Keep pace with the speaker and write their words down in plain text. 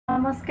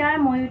নমস্কাৰ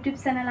মই YouTube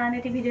channel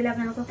আনেটি ভিডিঅ'লৈ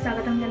আপোনালোকক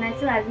স্বাগতম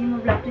জনাইছো। আজি মই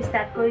ব্লগটো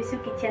ষ্টাৰ্ট কৰিছো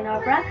কিচেনৰ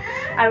পৰা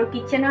আৰু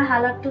কিচেনৰ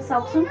হালতটো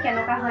চাওকচোন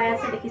কেনেকুৱা হৈ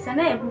আছে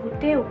দেখিছেনে। এই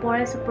গোটেই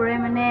ওপৰে সুপৰে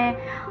মানে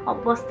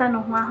অৱস্থা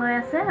নোহোৱা হৈ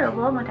আছে। ৰ'ব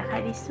মই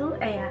দেখাই দিছো।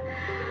 এয়া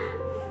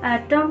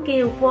একদম কি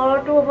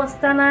ওপৰটো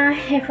অৱস্থা নাই,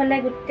 এফালে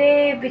গোটেই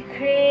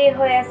বিক্ৰী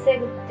হৈ আছে।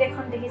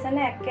 গোটেইখন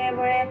দেখিছেনে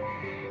একেবাৰে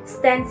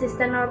ষ্টেণ্ড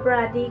চিষ্টেমৰ পৰা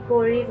আদি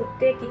কৰি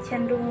গোটেই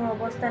কিচেনটো মোৰ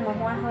অৱস্থা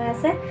নোহোৱা হৈ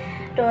আছে।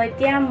 তো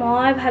এতিয়া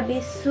মই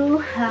ভাবিছোঁ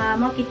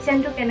মই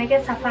কিচেনটো কেনেকৈ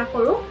চাফা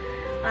কৰোঁ,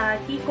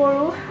 কি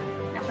কৰোঁ,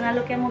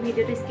 আপোনালোকে মোৰ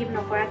ভিডিঅ'টো স্কিপ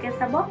নকৰাকৈ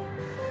চাব,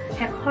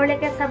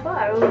 শেষৰলৈকে চাব।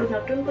 আৰু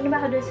নতুন কোনোবা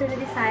সদস্য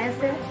যদি চাই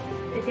আছে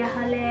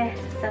তেতিয়াহ'লে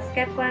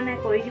ছাবস্ক্ৰাইব কৰা নাই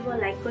কৰি দিব,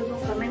 লাইক কৰিব,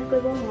 কমেণ্ট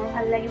কৰিব, মোৰো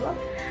ভাল লাগিব।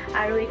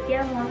 আৰু এতিয়া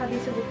মই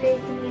ভাবিছোঁ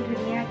গোটেইখিনি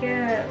ধুনীয়াকৈ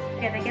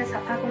কেনেকৈ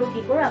চাফা কৰোঁ,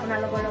 কি কৰোঁ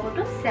আপোনালোকৰ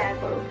লগতো শ্বেয়াৰ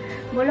কৰোঁ।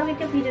 ব'লক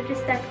এতিয়া ভিডিঅ'টো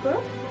ষ্টাৰ্ট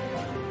কৰোঁ।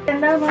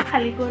 ষ্টেণ্ডডাল মই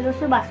খালী কৰি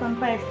লৈছোঁ, বাচন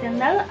থোৱা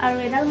ষ্টেণ্ডডাল, আৰু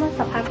এডাল মই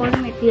চাফা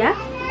কৰিম এতিয়া।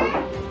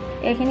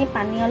 এইখিনি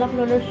পানী অলপ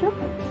লৈ লৈছোঁ,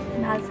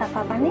 ভাল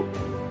চাফা পানী,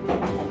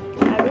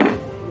 আৰু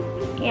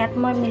ইয়াত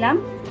মই মিলাম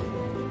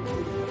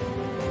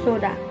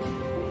চ'ডা।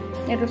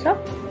 এইটো চব,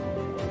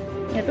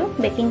 এইটো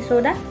বেকিং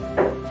চ'ডা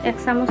 1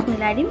 চামুচ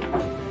মিলাই দিম।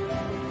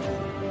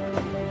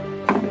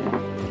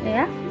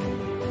 এয়া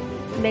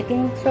বেকিং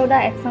চ'ডা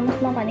 1 চামুচ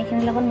মই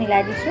পানীখিনিৰ লগত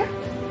মিলাই দিছোঁ,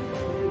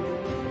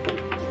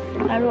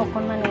 আৰু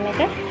অকণমান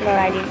এনেকৈ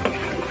লৰাই দিম।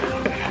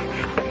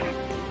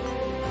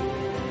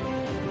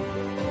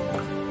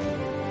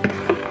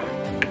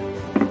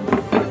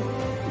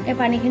 এই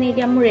পানীখিনি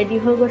এতিয়া মোৰ ৰেডি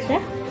হৈ গৈছে।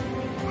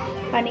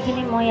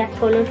 পানীখিনি মই ইয়াত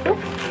থৈ লৈছোঁ,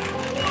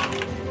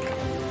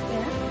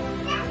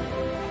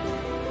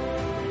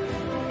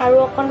 আৰু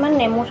অকণমান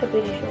নেমু চেপি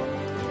দিছোঁ।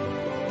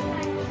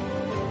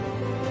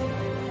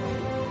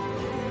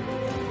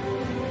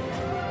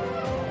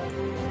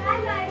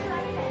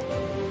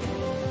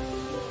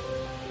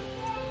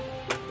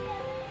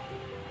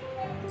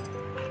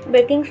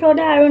 বেকিং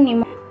চ'ডা আৰু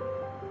নিমখ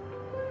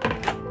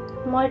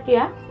মই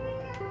এতিয়া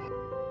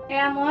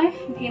মই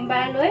ভীম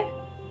বাৰ লৈ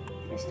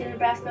ষ্টিল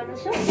ব্ৰাছ লৈ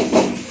লৈছোঁ।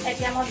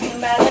 এতিয়া মই ভীম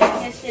বাৰ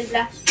লৈ ষ্টিল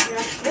ব্ৰাছ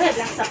লৈ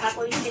এইবিলাক চাফা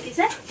কৰি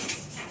দেখিছে।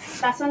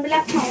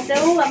 বাচনবিলাক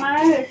থওঁতেও আমাৰ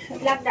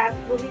এইবিলাক দাগ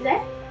বহি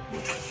যায়,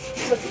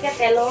 গতিকে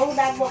তেলৰো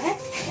দাগ বহে।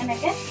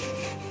 এনেকৈ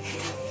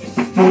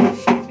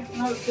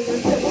ৰুটি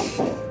লৈছোঁ,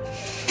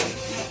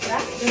 পূৰা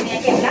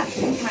ধুনীয়াকৈ এইবিলাক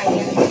মাৰি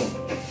আছোঁ।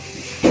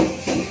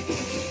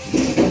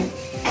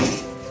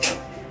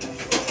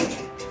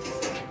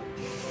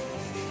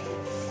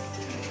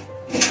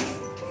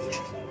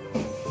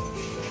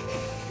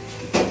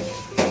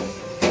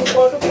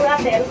 ওপৰটো পূৰা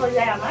তেল হৈ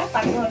যায় আমাৰ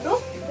পাকঘৰটো,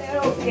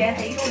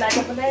 হেৰিটো ওলাই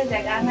যাবলৈ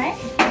জেগা নাই,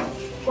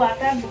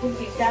 খোৱাতে বহুত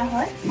দিগদাৰ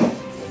হয়।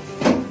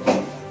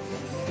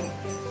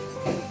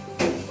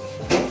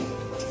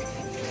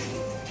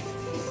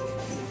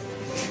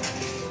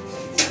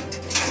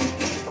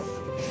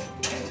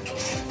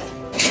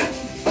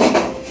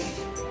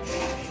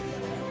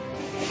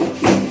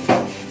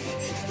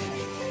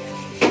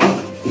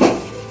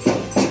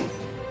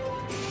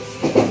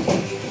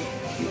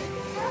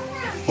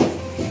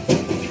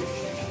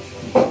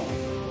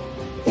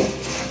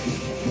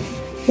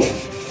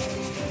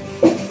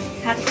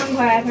 হাতখন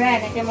ভৰাই ভৰাই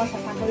এনেকৈ মই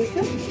চাফা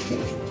কৰিছোঁ।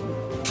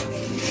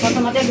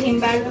 প্ৰথমতে ভীম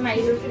বাৰ লৈ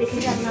মাৰি লৈছোঁ,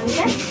 দেখিছে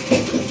আপোনালোকে।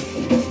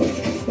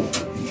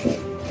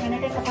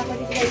 এনেকৈ চাফা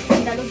কৰি দিলে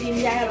ষ্টেণ্ডডালো দিম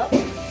যায় অলপ।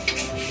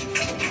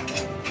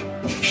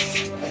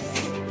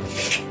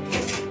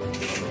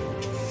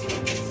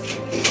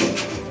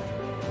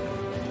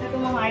 সেইটো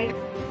মই মাৰি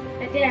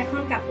এতিয়া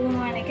এখন কাপোৰ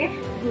মই এনেকৈ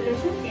ধুই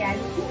লৈছোঁ, তিয়াই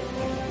লৈছোঁ,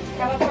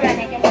 তাৰপৰা পূৰা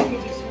এনেকৈ মুঠি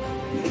দিছোঁ।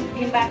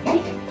 ভীম বাৰখিনি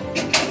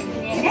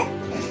ধুনীয়াকৈ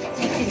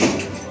মুঠি দিছোঁ।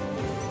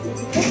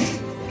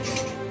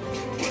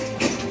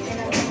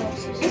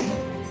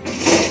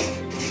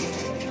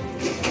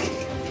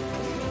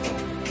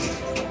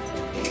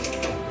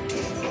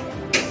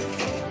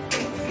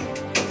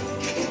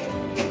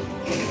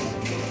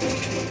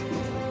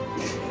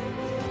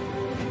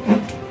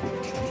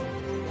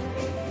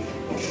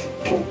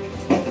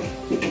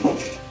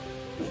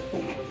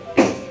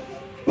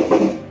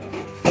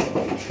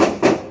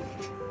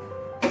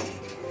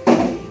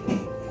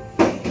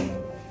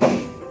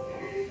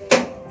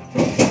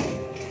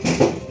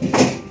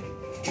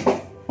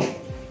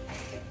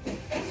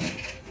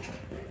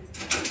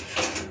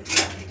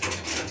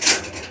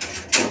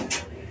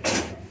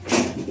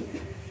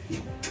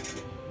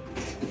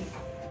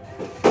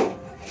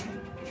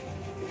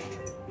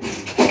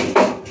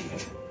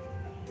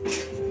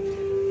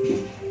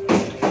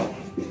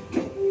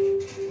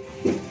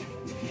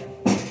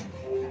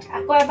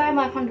 আকৌ এবাৰ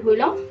মই এখন ধুই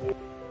লওঁ।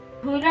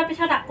 ধুই লোৱাৰ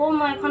পিছত আকৌ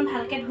মই এখন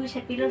ভালকৈ ধুই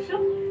চেপি লৈছোঁ।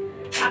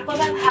 আকৌ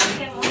এবাৰ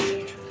ভালকৈ মই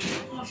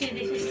মুচি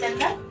দিছোঁ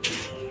ষ্টেণ্ডডাল।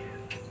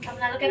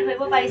 আপোনালোকে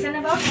ধৰিব পাৰিছেনে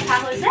বাৰু চাফা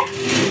হৈছে?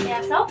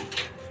 এয়া চাওক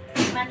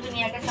ইমান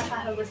ধুনীয়াকৈ চাফা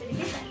হৈ গৈছে,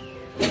 দেখিছে।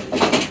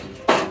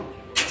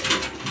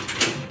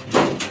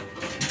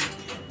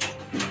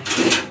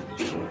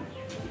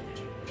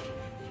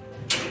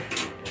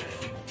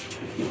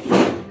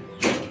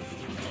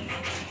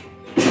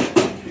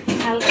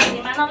 ভালকৈ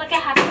যিমানলৈকে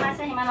হাত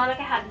সোমাইছে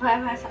সিমানলৈকে হাত ভৰাই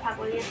ভৰাই চাফা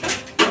কৰি আছোঁ।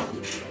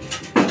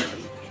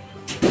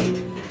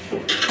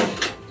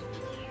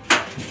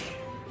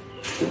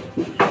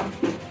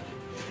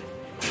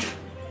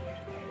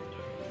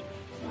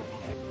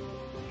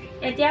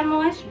 এতিয়া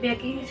মই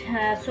বেকিং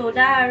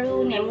সোডা আৰু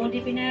নেমু দি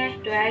পিনে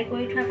তৈয়াৰ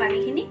কৰি থোৱা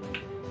পানীখিনি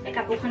এই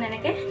কাপোৰখন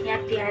এনেকৈ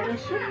ইয়াত তিয়াই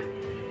লৈছোঁ।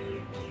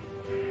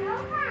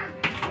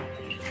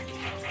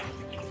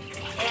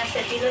 এয়া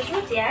চেপি লৈছোঁ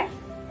তিয়াই।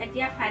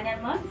 এতিয়া ফাইনেল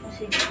মই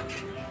মুচি দিম।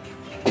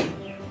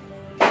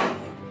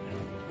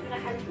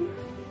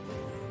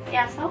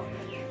 এয়া চাওক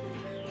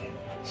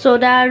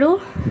সোডা আৰু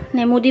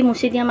নেমু দি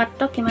মুচি দিয়া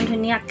মাত্ৰ কিমান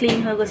ধুনীয়া ক্লিন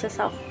হৈ গৈছে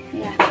চাওক।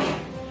 এয়া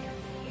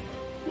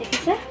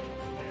দেখিছে?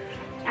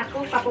 আকৌ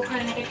কাপোৰখন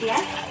এনেকৈ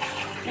তিয়াই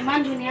ইমান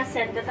ধুনীয়া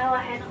চেণ্ট এটাও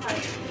আহে নহয়,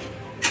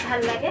 ভাল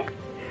লাগে।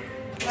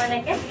 মই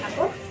এনেকৈ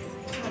আকৌ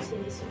মুচি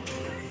দিছোঁ।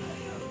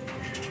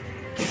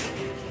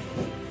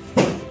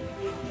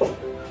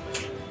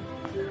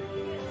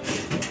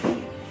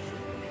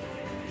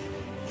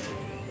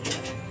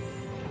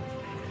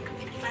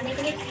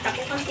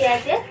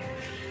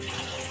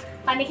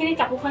 পানীখিনি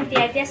কাপোৰখন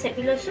তিয়াই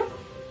চেপি লৈছোঁ।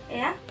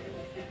 এয়া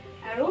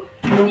আৰু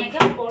ধুনীয়াকৈ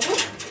ওপৰটো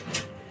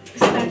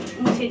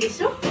মুচি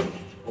দিছোঁ,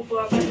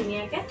 ওপৰৰ পৰা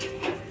ধুনীয়াকৈ।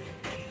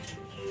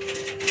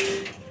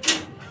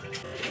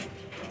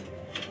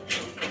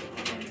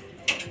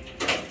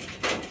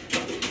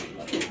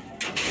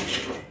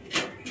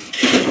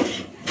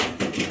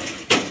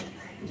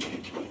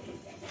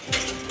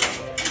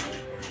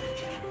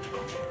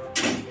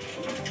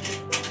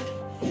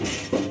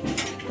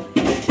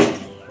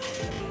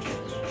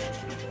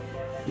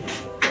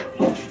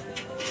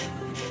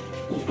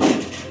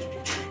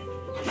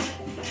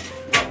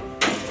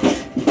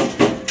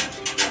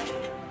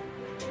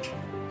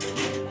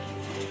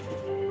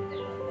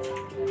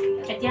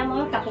 এতিয়া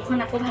মই কাপোৰখন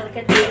আকৌ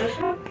ভালকৈ ধুই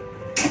লৈছোঁ।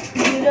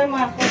 ধুই লৈ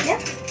মই আকৌ এতিয়া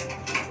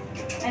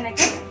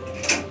এনেকৈ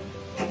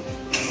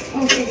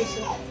মুচি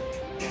দিছোঁ।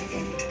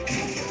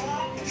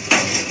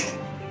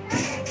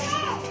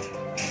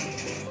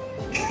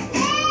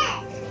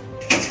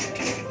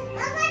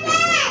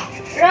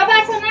 ৰবা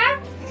সোনা,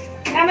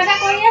 কাম এটা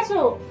কৰি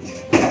আছোঁ।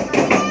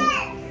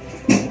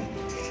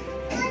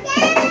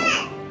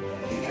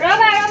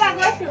 ৰবা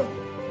গৈছোঁ।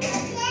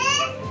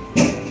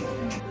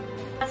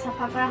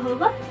 চাফা কৰা হৈ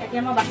গ'ল।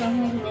 এতিয়া মই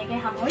বাচনখিনি ধুনীয়াকৈ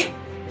সামৰি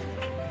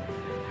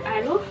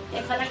আৰু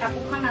এইফালে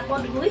কাপোৰখন আকৌ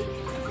ধুই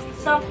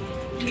চব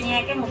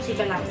ধুনীয়াকৈ মুচি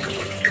পেলাম।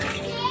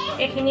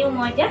 এইখিনিও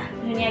মই এতিয়া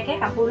ধুনীয়াকৈ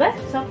কাপোৰ লৈ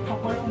চব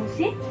সকলো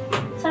মুচি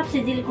চব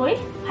চিজিল কৰি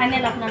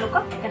ফাইনেল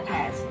আপোনালোকক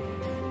দেখাই আছোঁ।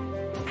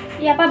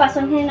 ইয়াৰ পৰা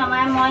বাচনখিনি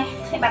নমাই মই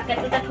সেই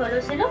বাকেটটোতে থৈ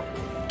লৈছিলোঁ।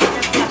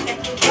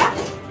 বাকেটটোৰ পৰা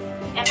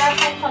এটা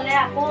ঠাইত থ'লে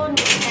আকৌ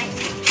নেক্সট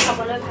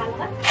খাবলৈ ভাল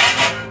হয়।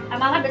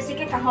 আমাৰ ঘৰত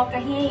বেছিকৈ কাঁহৰ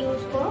কাঁহী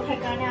ইউজ কৰোঁ,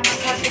 সেইকাৰণে আমাৰ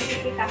ঘৰত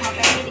বেছিকৈ কাঁহৰ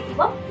কাঁহী দেখিব।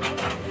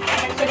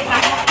 একচুৱেলি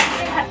কাঁহৰ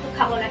কাঁহীতে ভাতটো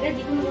খাব লাগে,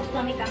 যিকোনো বস্তু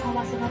আমি কাঁহৰ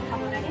বাচনত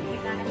খাব লাগে।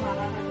 সেইকাৰণে মই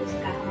আমাৰ ঘৰত বেছি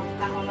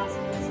কাঁহৰ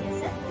বাচন বেছি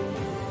আছে।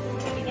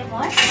 গতিকে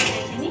মই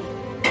এইখিনি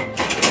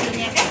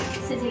ধুনীয়াকৈ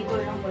চিজিল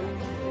কৰি ল'ম বাৰু।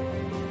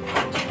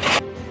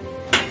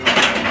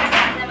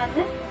 মাজে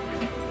মাজে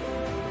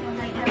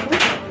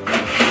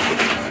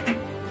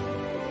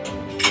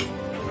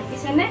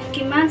দেখিছেনে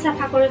কিমান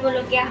চাফা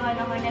কৰিবলগীয়া হয়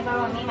নহয়নে বাৰু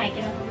আমি মাইকী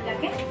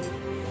মানুহবিলাকে?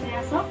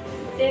 এয়া চব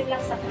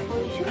গোটেইবিলাক চাফা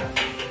কৰি দিছোঁ।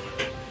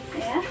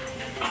 এয়া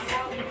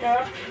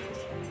ভিতৰত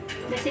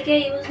বেছিকৈ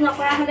ইউজ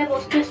নকৰা হ'লে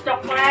বস্তু ষ্টক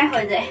কৰাই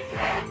হৈ যায়।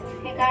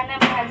 সেইকাৰণে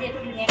মই আজি এইটো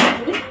ধুনীয়াকৈ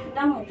ধুই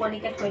একদম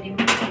মুকলিকৈ থৈ দিম।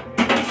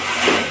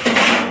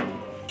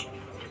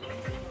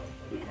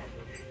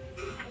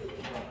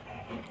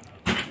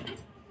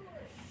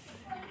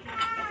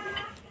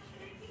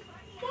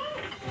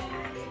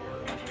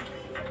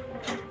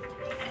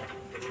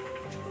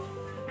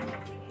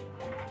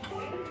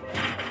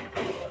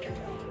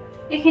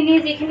 এইখিনি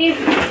যিখিনি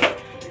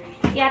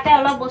ইয়াতে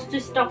অলপ বস্তু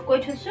ষ্টক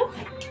কৰি থৈছোঁ,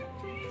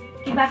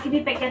 কিবা কিবি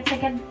পেকেট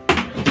চেকেট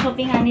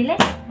শ্বপিং আনিলে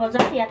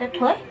বজাৰত ইয়াতে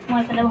থৈ মই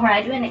এইফালে ভৰাই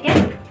দিওঁ। এনেকৈ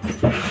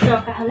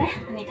দৰকাৰ হ'লে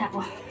আনি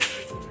থাকোঁ।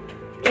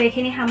 তো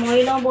এইখিনি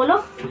সামৰি লওঁ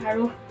ব'লক।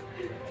 আৰু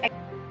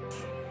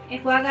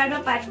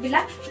একুৱাগাৰ্ডৰ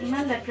পাইপবিলাক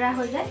ইমান লেতেৰা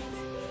হৈ যায়।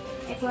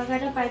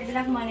 একুৱাগাৰ্ডৰ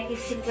পাইপবিলাক মই এনেকৈ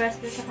ষ্টীল ব্ৰাছ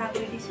দি চাফা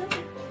কৰি দিছোঁ।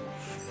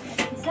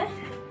 দেখিছে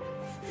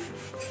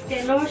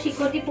তেলৰ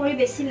চিকটি পৰি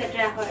বেছি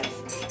লেতেৰা হয়,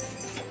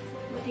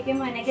 গতিকে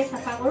মই এনেকৈ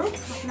চাফা কৰোঁ।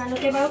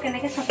 আপোনালোকে বাৰু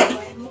কেনেকৈ চাফা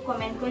কৰে মোক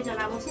কমেণ্ট কৰি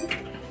জনাবচোন।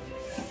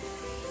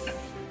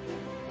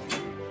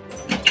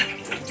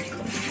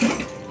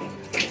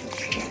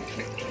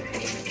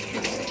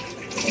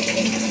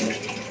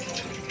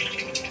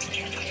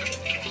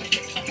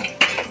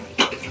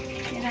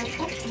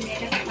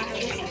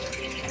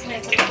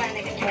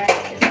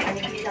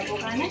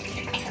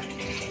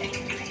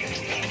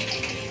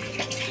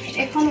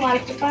 এখন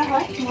ৱালপেপাৰ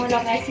হয়, মই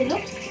লগাইছিলোঁ।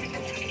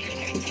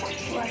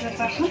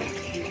 ৱালপেপাৰখন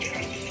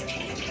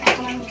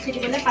অকণমান মুচি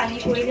দিবলৈ পানী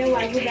পৰিলে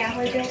ৱালবোৰ বেয়া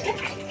হৈ যায়,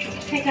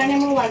 সেইকাৰণে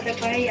মই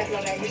ৱালপেপাৰে ইয়াত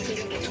লগাই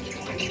দিছিলোঁ।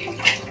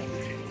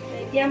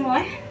 এতিয়া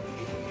মই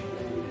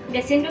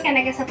বেচিনটো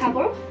কেনেকৈ চাফা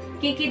কৰোঁ,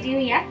 কি কি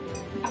দিওঁ ইয়াত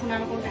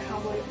আপোনালোকক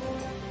দেখাওঁ বাৰু।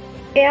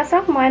 এয়া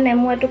চাওক, মই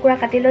নেমু এটুকুৰা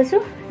কাটি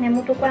লৈছোঁ। নেমু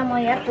টুকুৰা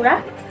মই ইয়াত পূৰা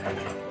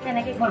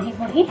তেনেকৈ ঘঁহি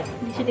ঘঁহি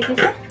দিছোঁ।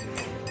 দেখিছে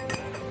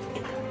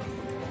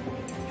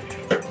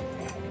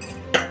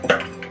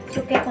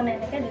চুকে কোণে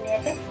এনেকৈ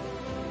ধুনীয়াকৈ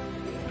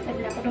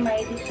এইবিলাকতো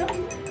মাৰি দিছোঁ।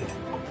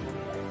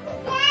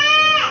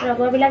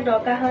 ৰবৰবিলাক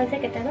দৰকাৰ হয় যে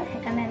কেতিয়াবা,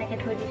 সেইকাৰণে এনেকৈ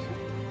থৈ দিছোঁ।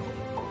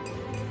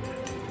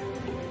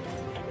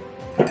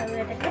 আৰু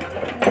এটাকে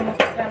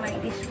মছলা মাৰি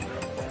দিছোঁ।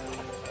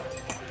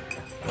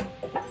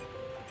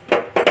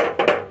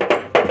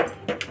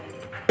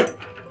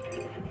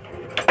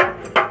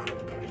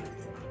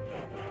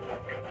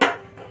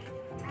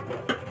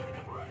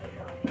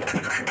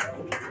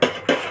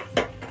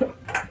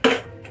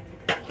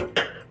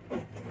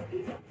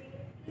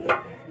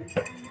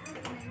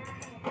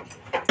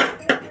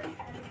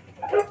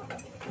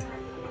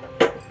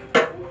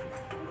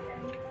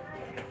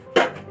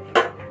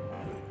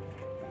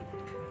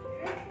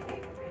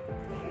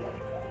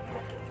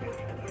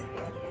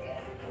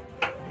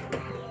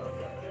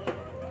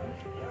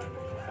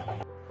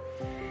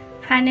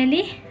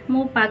 ফাইনেলি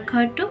মোৰ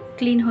পাকঘৰটো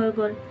ক্লিন হৈ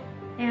গ'ল।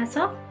 এয়া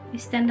চাওক,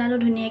 ষ্টেণ্ডডালো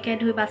ধুনীয়াকৈ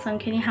ধুই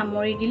বাচনখিনি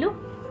সামৰি দিলোঁ।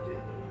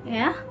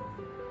 এয়া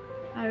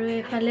আৰু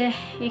এইফালে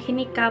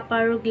এইখিনি কাপ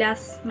আৰু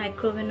গ্লাছ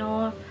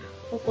মাইক্ৰ'ৱেভৰ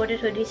ওপৰতে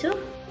থৈ দিছোঁ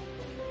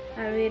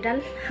আৰু এইডাল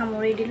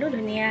সামৰি দিলোঁ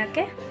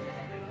ধুনীয়াকৈ।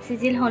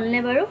 চিজিল হ'লনে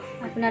বাৰু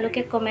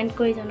আপোনালোকে কমেণ্ট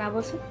কৰি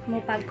জনাবচোন,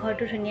 মোৰ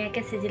পাকঘৰটো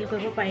ধুনীয়াকৈ চিজিল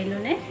কৰিব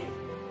পাৰিলোঁনে।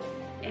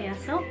 এয়া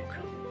চাওক,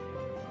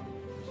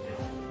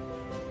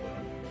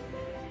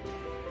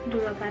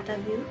 দূৰৰ পৰা এটা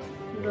ভিউ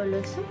লৈ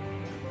লৈছোঁ।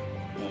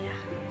 এয়া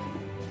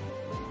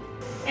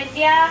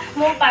এতিয়া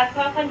মোৰ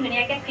পাকঘৰখন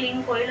ধুনীয়াকৈ ক্লিন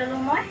কৰি ল'লোঁ,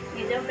 মই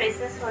নিজৰ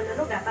ফ্ৰেছনেছ হৈ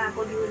ল'লোঁ, গা পা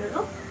আকৌ ধুই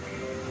ল'লোঁ।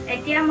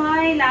 এতিয়া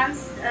মই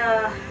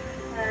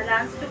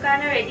লাঞ্চটোৰ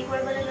কাৰণে ৰেডি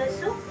কৰিবলৈ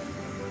লৈছোঁ।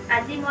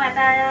 আজি মই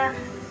এটা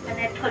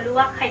মানে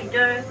থলুৱা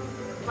খাদ্যৰ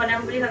বনাম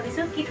বুলি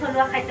ভাবিছোঁ। কি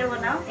থলুৱা খাদ্য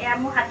বনাওঁ, এয়া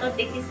মোৰ হাতত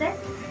দেখিছে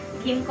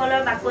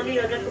ভীমকলৰ বাকলি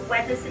ৰ'দত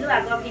শুকুৱাই থৈছিলোঁ।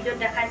 আগৰ ভিডিঅ'ত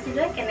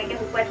দেখাইছিলোঁ কেনেকৈ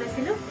শুকুৱাই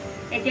থৈছিলোঁ।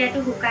 এতিয়া এইটো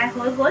শুকাই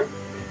হৈ গ'ল।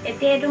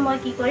 এতিয়া এইটো মই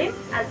কি কৰিম,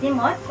 আজি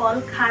মই কল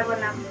খাৰ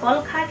বনাম। কল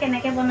খাৰ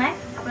কেনেকৈ বনায়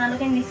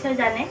আপোনালোকে নিশ্চয়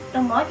জানে, তো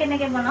মই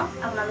কেনেকৈ বনাওঁ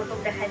আপোনালোকক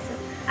দেখাইছোঁ।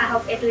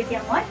 আহক এইটো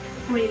এতিয়া মই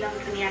পুৰি ল'ম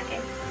ধুনীয়াকৈ।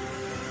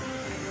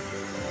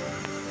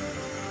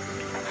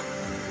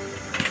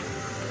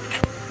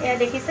 এয়া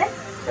দেখিছে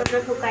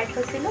ৰ'দত শুকাই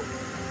থৈছিলোঁ।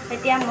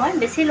 এতিয়া মই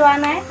বেছি লোৱা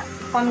নাই,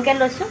 কমকৈ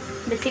লৈছোঁ।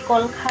 বেছি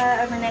কল খাৰ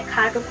মানে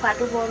খাৰটো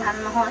খোৱাটো বৰ ভাল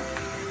নহয়,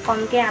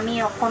 কমকৈ। আমি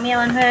অসমীয়া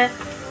মানুহে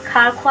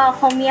খাৰ খোৱা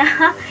অসমীয়া,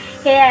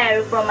 সেয়াই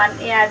আৰু প্ৰমাণ।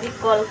 এয়া আজি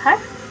কল খাৰ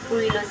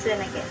পুৰি লৈছোঁ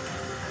এনেকৈ।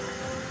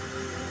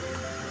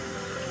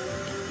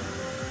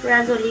 পূৰা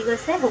জ্বলি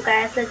গৈছে, শুকাই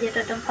আছে যিহেতু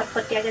একদম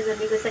ফটফটীয়াকৈ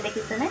জ্বলি গৈছে,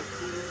 দেখিছেনে।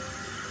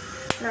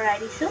 লৰাই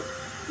দিছোঁ।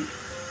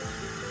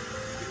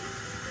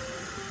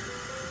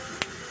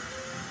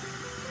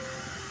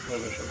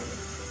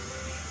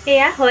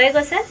 এয়া হৈ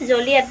গৈছে,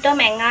 জ্বলি একদম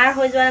এঙাৰ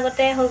হৈ যোৱাৰ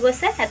আগতে হৈ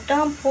গৈছে।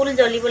 একদম ফুল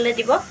জ্বলিবলৈ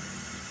দিব,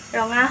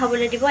 ৰঙা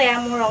হ'বলৈ দিব। এয়া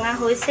মোৰ ৰঙা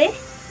হৈছেই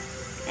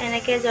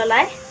এনেকৈ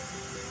জ্বলাই।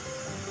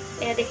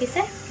 এয়া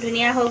দেখিছে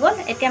ধুনীয়া হৈ গ'ল।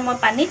 এতিয়া মই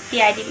পানীত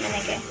তিয়াই দিম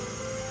এনেকৈ।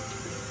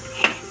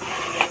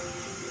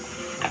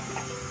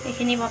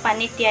 এইখিনি মই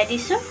পানীত তিয়াই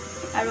দিছোঁ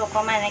আৰু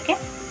অকণমান এনেকৈ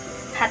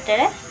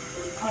হাতেৰে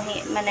ঘঁহি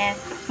মানে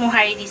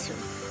মোহাৰি দিছোঁ।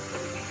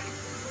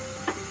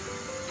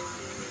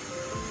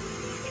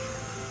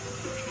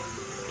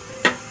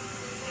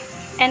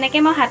 এনেকৈ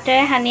মই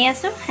হাতেৰে সানি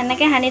আছোঁ।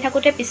 সেনেকৈ সানি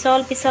থাকোঁতে পিছল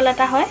পিছল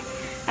এটা হয়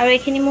আৰু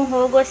এইখিনি মোৰ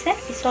হৈ গৈছে,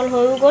 পিছল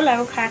হৈও গ'ল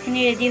আৰু খাৰখিনি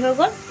ৰেডি হৈ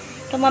গ'ল।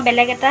 তো মই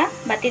বেলেগ এটা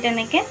বাতিত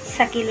এনেকৈ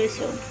চাকি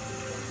লৈছোঁ।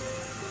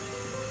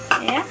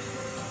 এয়া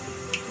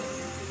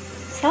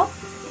চাওক,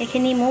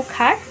 এইখিনি মোৰ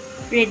খাৰ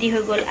ৰেডি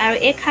হৈ গ'ল। আৰু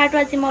এই খাৰটো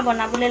আজি মই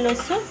বনাবলৈ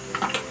লৈছোঁ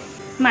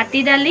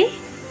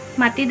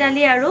মাটি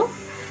দালি আৰু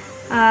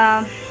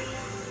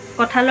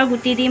কঁঠালৰ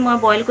গুটি দি মই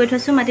বইল কৰি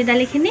থৈছোঁ মাটি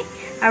দালিখিনি।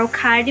 আৰু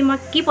খাৰ দি মই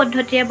কি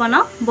পদ্ধতিৰে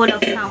বনাওঁ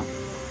বলক চাওঁ।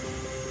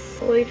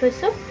 কৰি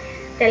থৈছোঁ,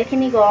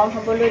 তেলখিনি গৰম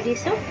হ'বলৈ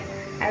দিছোঁ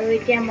আৰু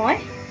এতিয়া মই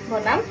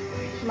বনাম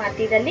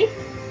মাটি দালি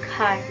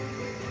খাৰ।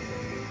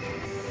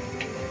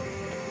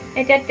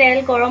 এতিয়া তেল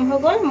গৰম হৈ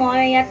গ'ল। মই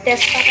ইয়াত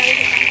তেজপাত আৰু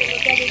শুকান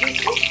জলকীয়া দি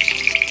দিছোঁ,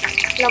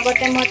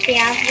 লগতে মই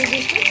পিঁয়াজ দি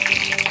দিছোঁ,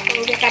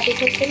 সৰুকৈ কাটি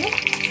থৈছিলোঁ।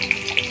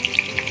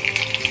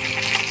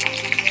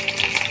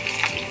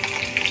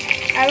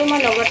 আৰু মই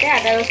লগতে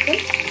আদা ৰচুন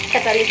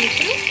থেতালি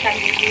দিছিলোঁ, তাক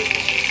দি দিছোঁ।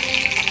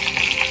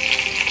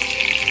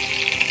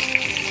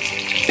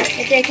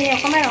 এতিয়া এইখিনি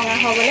অকণমান ৰঙা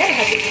হ'বলৈ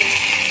ভাজি দিম।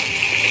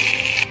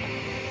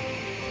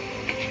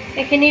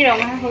 এইখিনি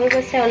ৰঙা হৈ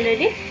গৈছে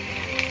অলৰেডি,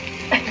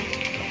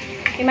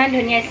 ইমান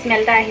ধুনীয়া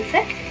স্মেল এটা আহিছে।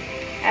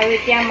 আৰু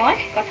এতিয়া মই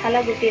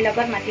কঁঠালৰ গুটিৰ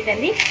লগত মাটি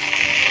দালি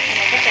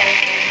এনেকৈ তেল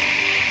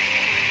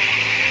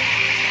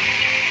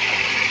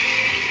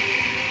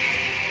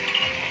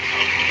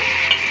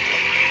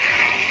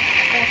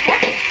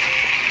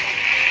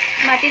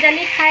মাটি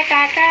দালি খাই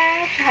কাৰ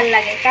ভাল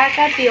লাগে, কাৰ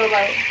প্ৰিয়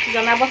বাৰু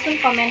জনাবচোন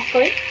কমেণ্ট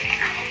কৰি।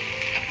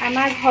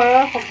 আমাৰ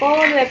ঘৰৰ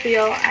সকলোৱে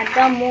প্ৰিয়,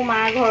 একদম মোৰ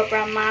মাৰ ঘৰৰ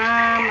পৰা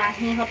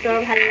মাহীহঁতৰ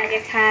ভাল লাগে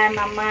খাই,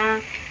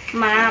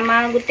 মা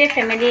আমাৰ গোটেই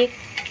ফেমিলি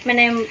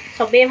মানে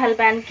চবেই ভাল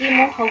পায়। আনকি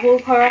মোৰ শহুৰ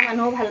ঘৰৰ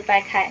মানুহো ভাল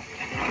পায় খাই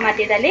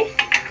মাটি দালি।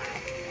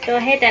 তো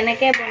সেই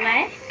তেনেকৈ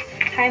বনাই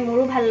খাই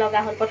মোৰো ভাল লগা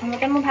হ'ল।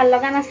 প্ৰথমতে মোৰ ভাল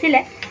লগা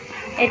নাছিলে,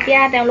 এতিয়া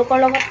তেওঁলোকৰ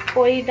লগত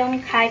কৰি একদম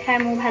খাই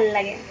মোৰ ভাল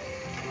লাগে।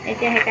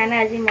 এতিয়া সেইকাৰণে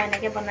আজি মই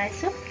এনেকৈ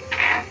বনাইছোঁ।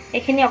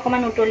 এইখিনি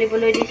অকণমান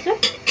উতলিবলৈ দিছোঁ।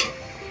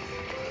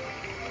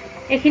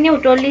 এইখিনি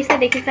উতলিছে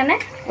দেখিছেনে।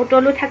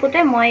 উতলি থাকোঁতে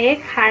মই এই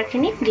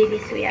খাৰখিনি দি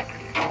দিছোঁ ইয়াত।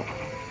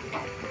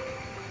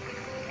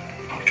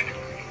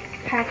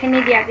 খাৰখিনি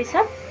দিয়াৰ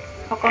পিছত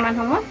অকণমান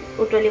সময়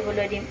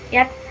উতলিবলৈ দিম।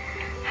 ইয়াত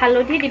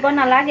হালধি দিব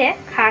নালাগে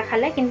খাৰ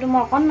খালে, কিন্তু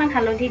মই অকণমান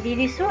হালধি দি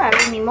দিছোঁ আৰু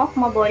নিমখ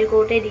মই বইল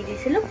কৰোঁতে দি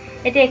দিছিলোঁ।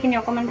 এতিয়া এইখিনি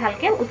অকণমান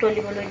ভালকৈ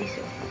উতলিবলৈ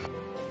দিছোঁ।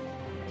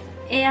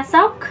 এয়া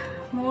চাওক,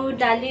 মোৰ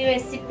দালিৰ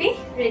ৰেচিপি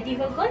ৰেডি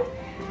হৈ গ'ল।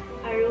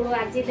 আৰু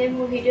আজিলৈ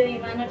মোৰ ভিডিঅ'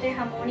 ইমানতে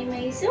সামৰণি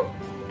মাৰিছোঁ।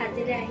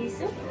 আজিলৈ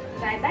আহিছোঁ,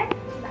 বাই বাই।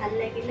 ভাল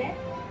লাগিলে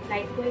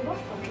লাইক কৰিব,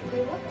 কমেণ্ট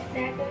কৰিব,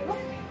 শ্বেয়াৰ কৰিব।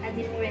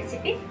 আজি মোৰ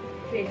ৰেচিপি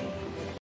ৰেডি।